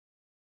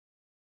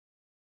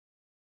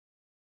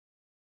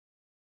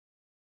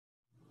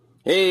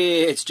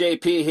Hey, it's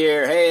JP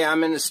here. Hey,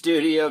 I'm in the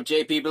studio of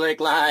JP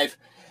Blake Live.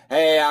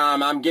 Hey,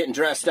 I'm getting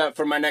dressed up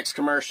for my next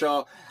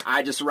commercial.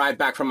 I just arrived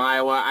back from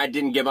Iowa. I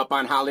didn't give up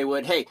on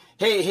Hollywood.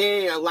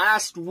 Hey,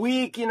 last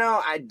week,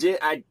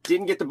 I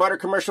didn't get the butter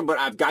commercial, but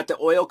I've got the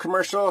oil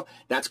commercial.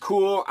 That's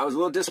cool. I was a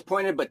little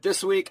disappointed, but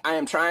this week I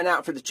am trying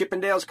out for the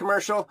Chippendales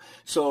commercial.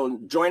 So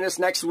join us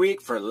next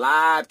week for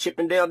live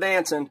Chippendale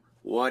dancing.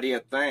 What do you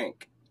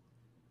think?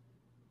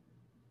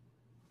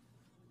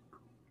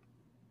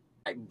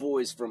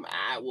 Boys from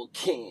Iowa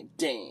can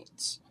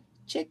dance.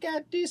 Check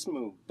out this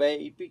move,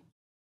 baby.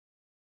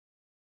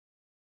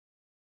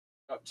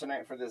 Up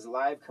tonight for this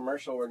live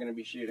commercial we're going to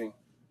be shooting.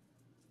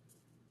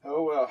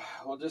 Oh well,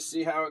 we'll just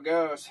see how it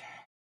goes.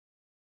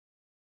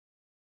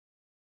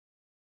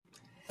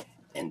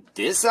 In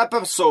this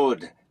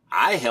episode,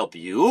 I help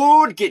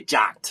you get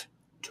jacked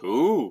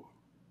too.